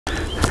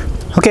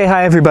Okay,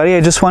 hi everybody. I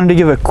just wanted to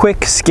give a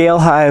quick scale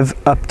hive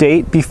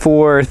update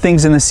before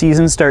things in the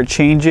season start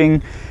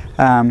changing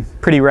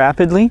pretty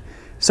rapidly.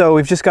 So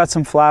we've just got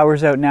some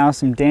flowers out now.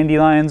 Some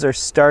dandelions are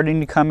starting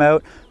to come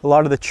out. A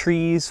lot of the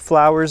trees,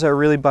 flowers are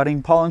really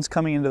budding. Pollen's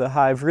coming into the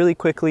hive really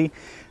quickly.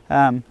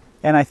 And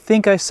I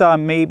think I saw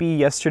maybe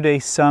yesterday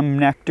some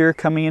nectar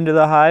coming into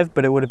the hive,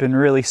 but it would have been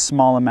really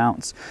small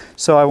amounts.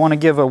 So I want to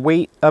give a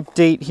weight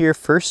update here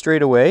first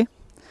straight away.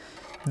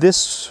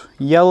 This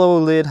yellow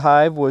lid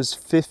hive was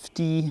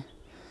 50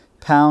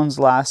 pounds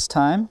last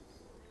time.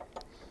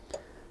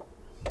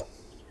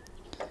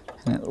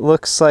 And it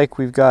looks like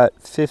we've got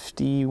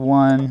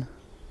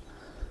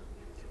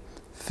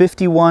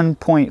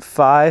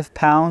 51.5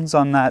 pounds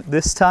on that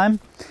this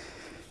time.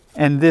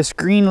 And this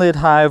green lid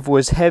hive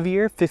was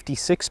heavier,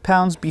 56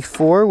 pounds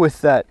before, with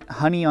that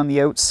honey on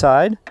the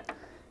outside.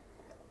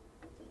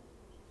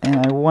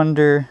 And I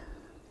wonder,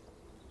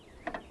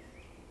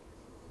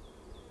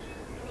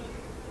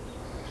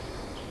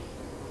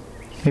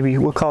 maybe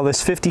we'll call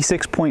this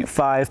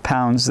 56.5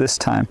 pounds this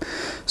time.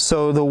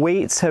 So the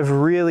weights have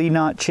really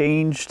not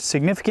changed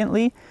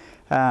significantly.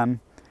 I'm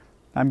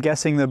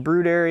guessing the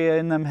brood area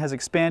in them has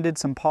expanded,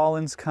 some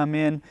pollen's come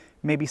in,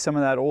 maybe some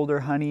of that older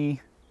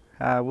honey.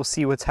 We'll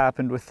see what's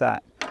happened with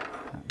that.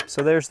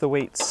 So there's the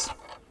weights.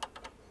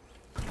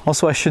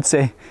 Also, I should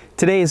say,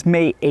 today is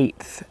May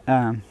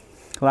 8th.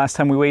 Last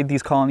time we weighed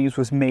these colonies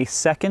was May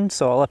 2nd,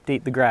 so I'll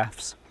update the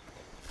graphs.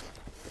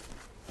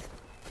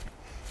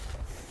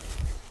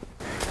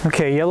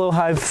 Okay, yellow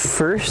hive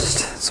first.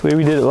 That's the way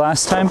we did it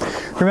last time.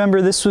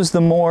 Remember, this was the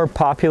more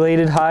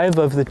populated hive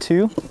of the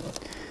two.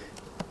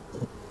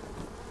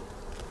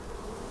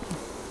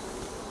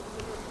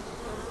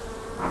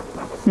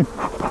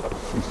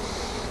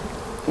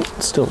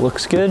 Still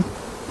looks good.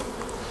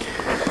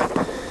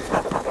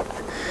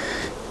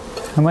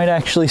 I might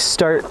actually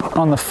start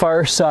on the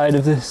far side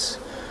of this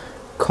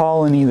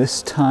colony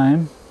this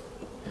time.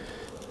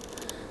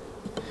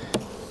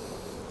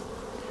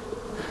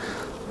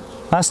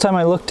 Last time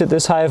I looked at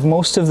this hive,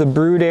 most of the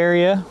brood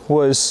area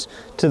was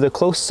to the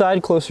close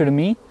side, closer to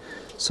me.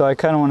 So I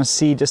kind of want to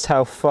see just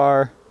how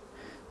far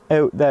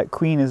out that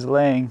queen is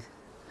laying.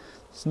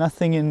 There's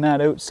nothing in that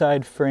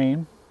outside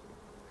frame.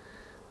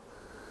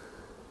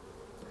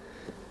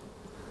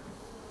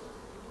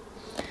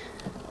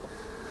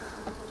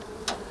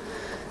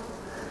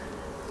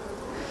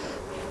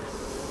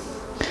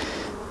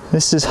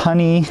 This is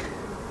honey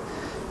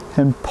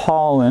and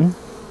pollen.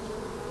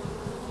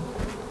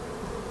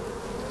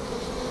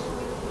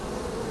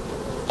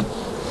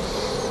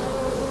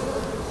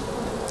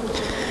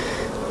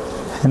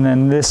 And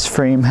then this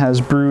frame has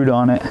brood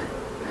on it.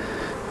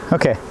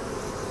 Okay.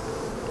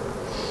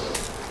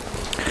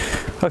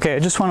 Okay, I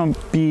just want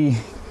to be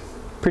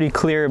pretty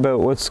clear about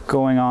what's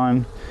going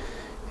on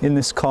in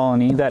this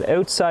colony. That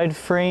outside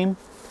frame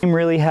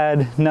really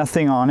had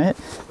nothing on it.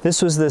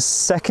 This was the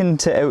second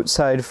to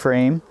outside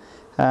frame,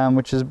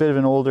 which is a bit of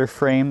an older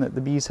frame that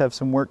the bees have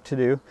some work to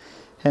do.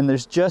 And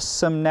there's just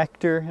some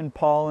nectar and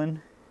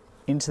pollen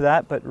into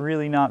that, but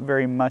really not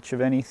very much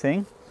of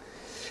anything.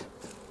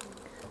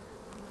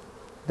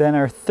 Then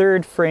our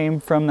third frame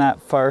from that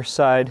far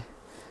side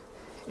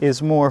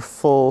is more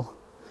full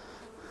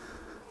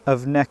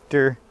of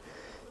nectar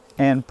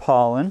and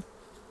pollen.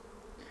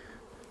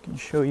 I can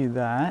show you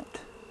that.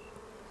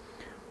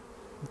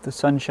 With the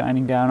sun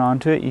shining down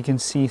onto it, you can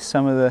see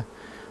some of the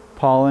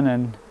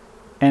pollen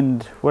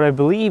and what I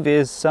believe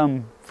is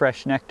some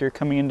fresh nectar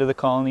coming into the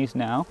colonies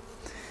now.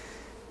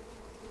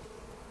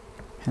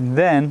 And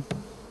then,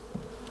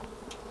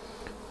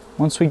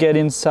 once we get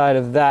inside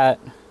of that,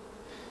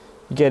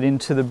 get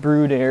into the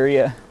brood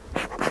area,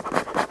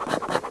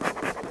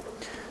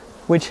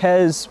 which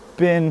has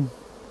been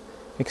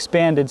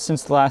expanded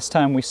since the last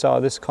time we saw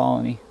this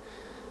colony.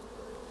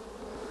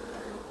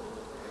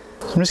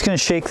 So I'm just going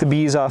to shake the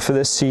bees off of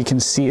this so you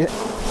can see it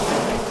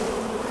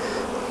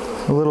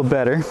a little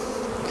better.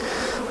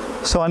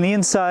 So on the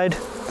inside,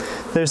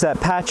 there's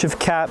that patch of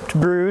capped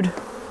brood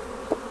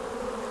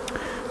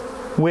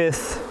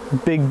with a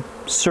big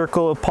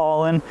circle of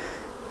pollen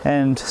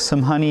and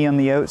some honey on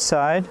the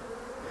outside.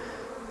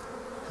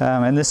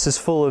 And this is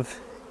full of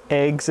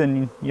eggs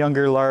and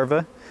younger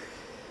larvae.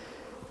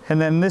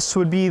 And then this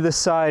would be the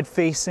side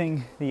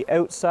facing the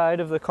outside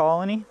of the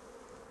colony.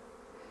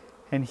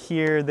 And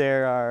here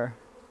there are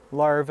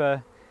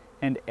larvae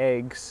and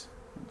eggs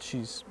that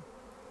she's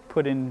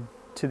put into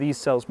these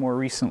cells more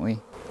recently.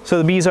 So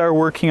the bees are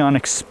working on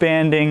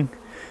expanding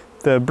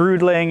the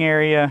brood laying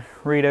area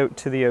right out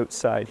to the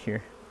outside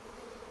here.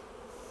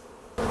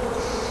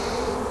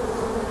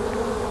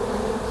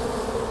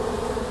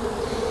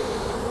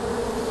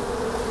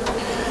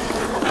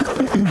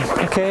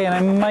 Okay, and I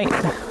might,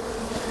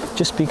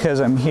 just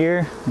because I'm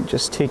here,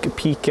 just take a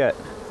peek at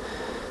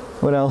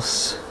what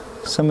else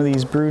some of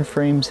these brood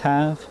frames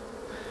have.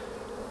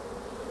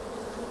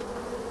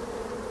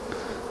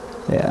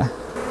 Yeah,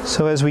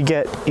 so as we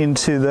get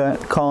into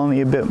the colony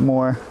a bit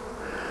more,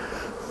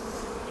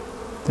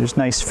 there's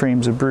nice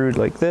frames of brood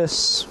like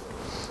this,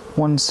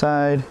 one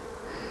side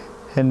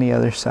and the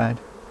other side.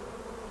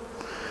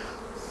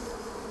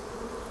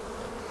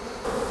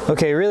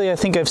 Okay, really I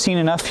think I've seen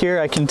enough here.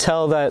 I can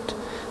tell that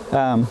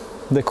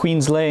the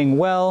queen's laying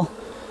well.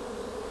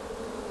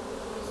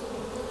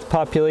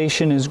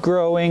 Population is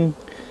growing,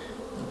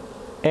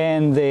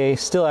 and they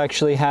still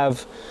actually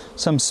have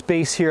some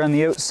space here on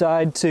the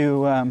outside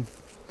to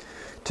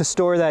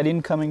store that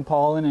incoming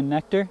pollen and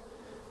nectar.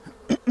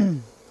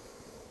 I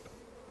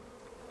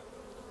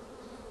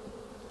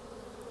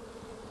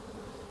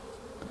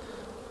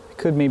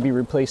could maybe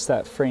replace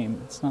that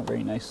frame. It's not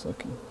very nice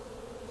looking.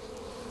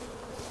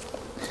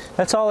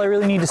 That's all I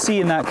really need to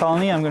see in that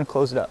colony. I'm going to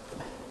close it up.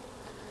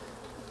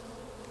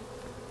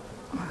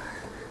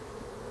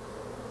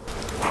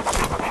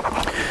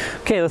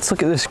 Okay, let's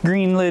look at this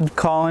green lid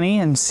colony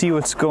and see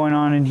what's going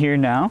on in here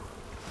now.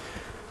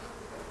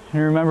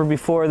 And remember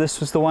before, this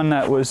was the one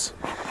that was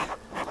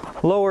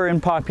lower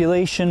in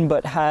population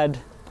but had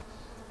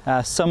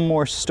some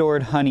more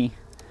stored honey,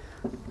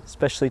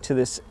 especially to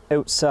this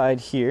outside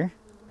here.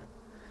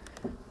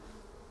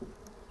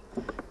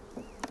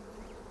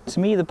 To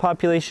me, the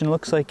population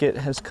looks like it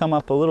has come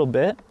up a little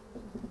bit.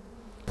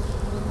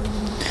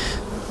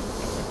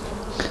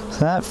 So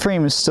that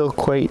frame is still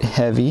quite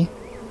heavy.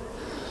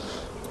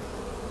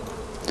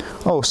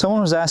 Oh,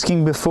 someone was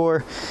asking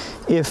before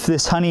if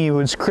this honey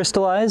was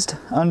crystallized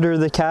under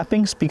the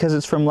cappings because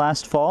it's from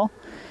last fall.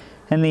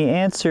 And the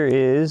answer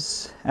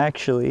is,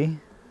 actually,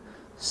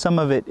 some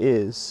of it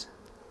is.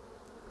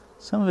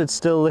 Some of it's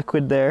still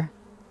liquid there.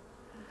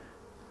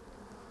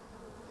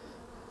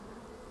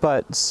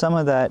 But some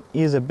of that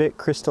is a bit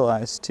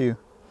crystallized too.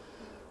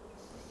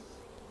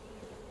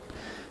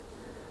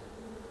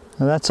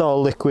 Now that's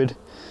all liquid.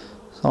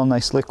 It's all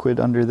nice liquid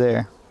under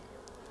there.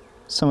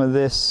 Some of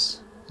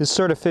this is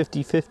sort of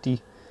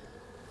 50-50.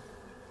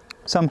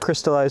 Some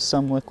crystallized,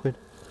 some liquid.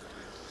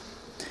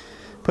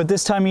 But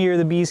this time of year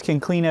the bees can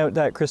clean out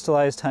that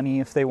crystallized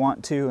honey if they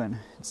want to, and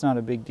it's not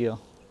a big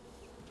deal.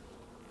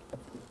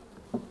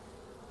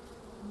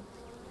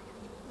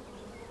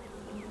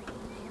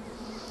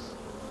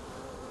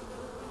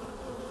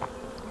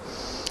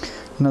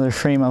 Another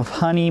frame of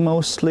honey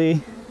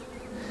mostly.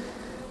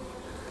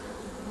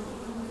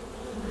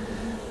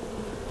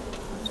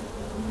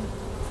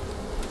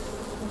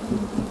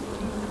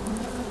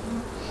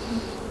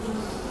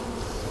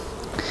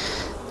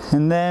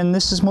 And then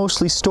this is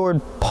mostly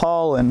stored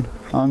pollen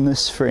on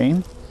this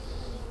frame.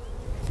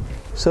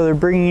 So they're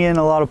bringing in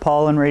a lot of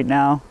pollen right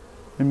now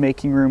and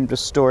making room to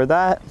store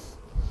that.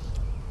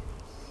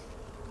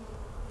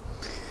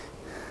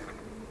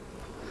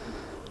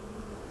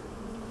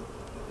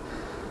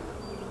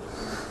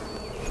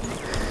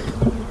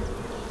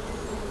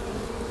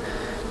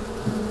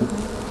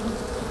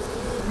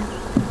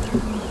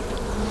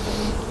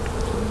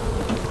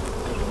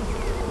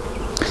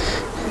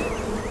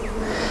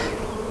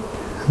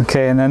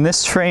 Okay, and then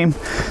this frame,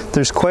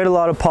 there's quite a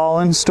lot of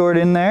pollen stored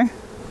in there.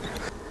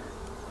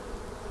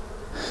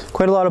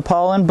 Quite a lot of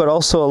pollen, but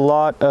also a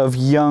lot of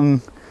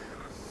young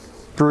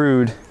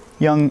brood,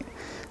 young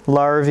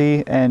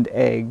larvae and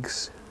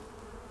eggs.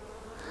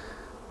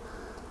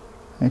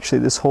 Actually,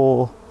 this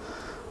whole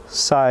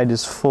side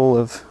is full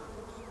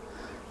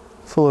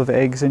of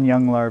eggs and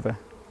young larvae.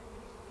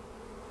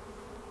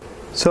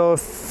 So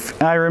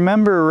if I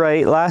remember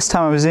right, last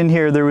time I was in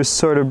here there was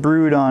sort of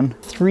brood on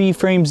 3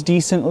 frames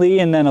decently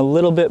and then a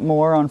little bit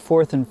more on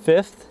 4th and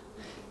 5th.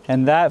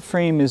 And that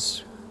frame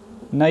is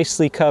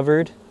nicely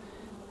covered.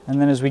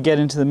 And then as we get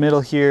into the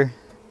middle here,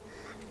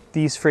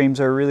 these frames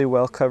are really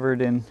well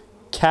covered in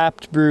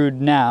capped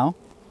brood now.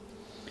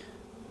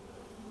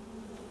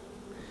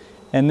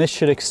 And this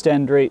should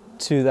extend right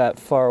to that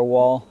far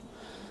wall.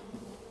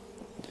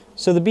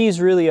 So the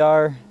bees really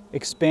are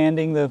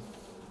expanding the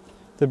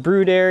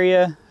brood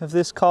area of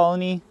this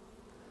colony,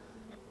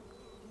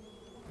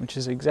 which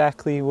is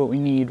exactly what we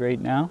need right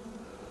now.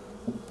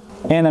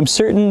 And I'm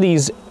certain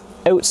these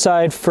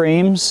outside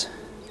frames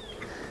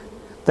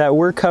that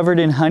were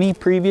covered in honey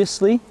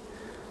previously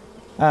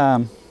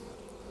have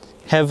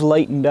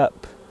lightened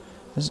up.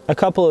 There's a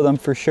couple of them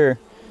for sure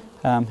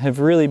have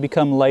really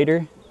become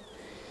lighter.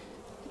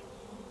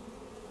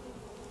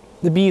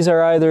 The bees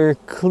are either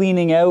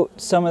cleaning out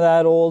some of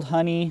that old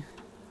honey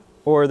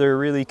or they're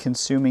really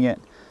consuming it.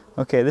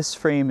 Okay, this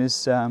frame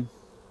is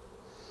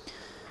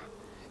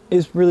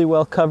really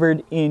well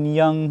covered in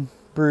young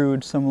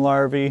brood, some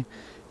larvae,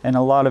 and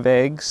a lot of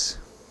eggs.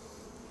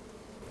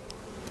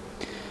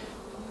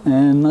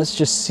 And let's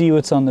just see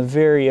what's on the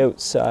very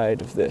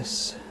outside of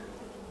this.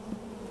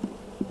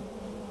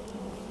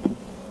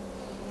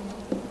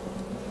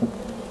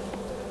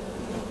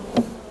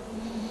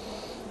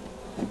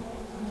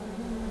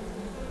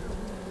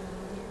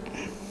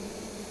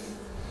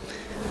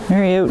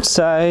 Very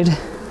outside.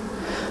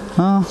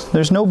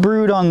 There's no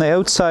brood on the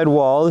outside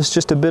wall, it's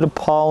just a bit of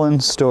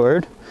pollen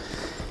stored.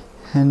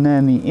 And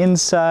then the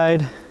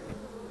inside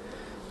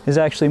is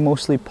actually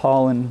mostly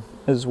pollen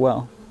as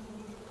well.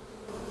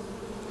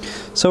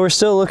 So we're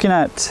still looking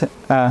at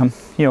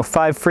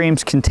 5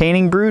 frames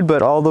containing brood,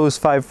 but all those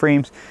 5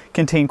 frames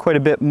contain quite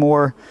a bit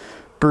more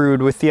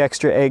brood with the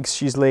extra eggs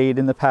she's laid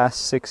in the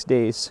past 6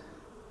 days.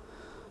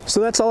 So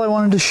that's all I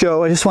wanted to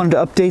show. I just wanted to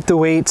update the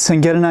weights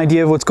and get an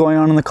idea of what's going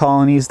on in the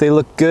colonies. They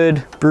look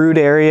good. Brood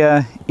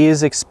area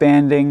is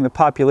expanding. The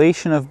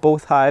population of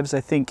both hives,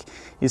 I think,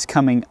 is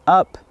coming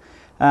up.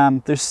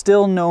 There's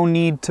still no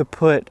need to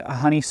put a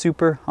honey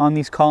super on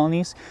these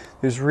colonies.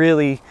 There's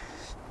really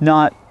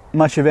not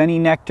much of any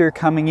nectar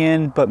coming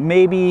in, but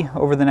maybe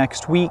over the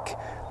next week.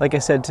 Like I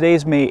said,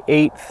 today's May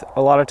 8th.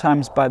 A lot of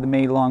times by the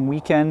May long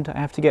weekend, I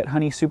have to get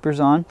honey supers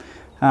on,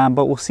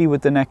 but we'll see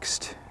what the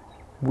next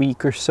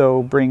week or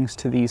so brings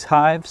to these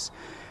hives.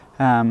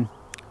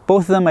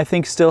 Both of them, I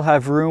think, still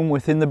have room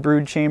within the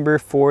brood chamber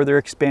for their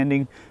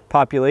expanding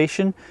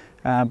population,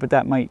 but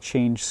that might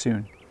change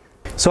soon.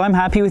 So I'm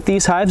happy with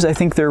these hives. I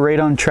think they're right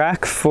on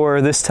track for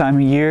this time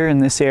of year in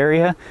this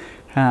area.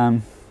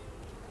 And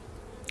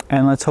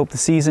let's hope the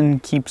season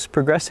keeps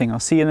progressing. I'll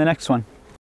see you in the next one.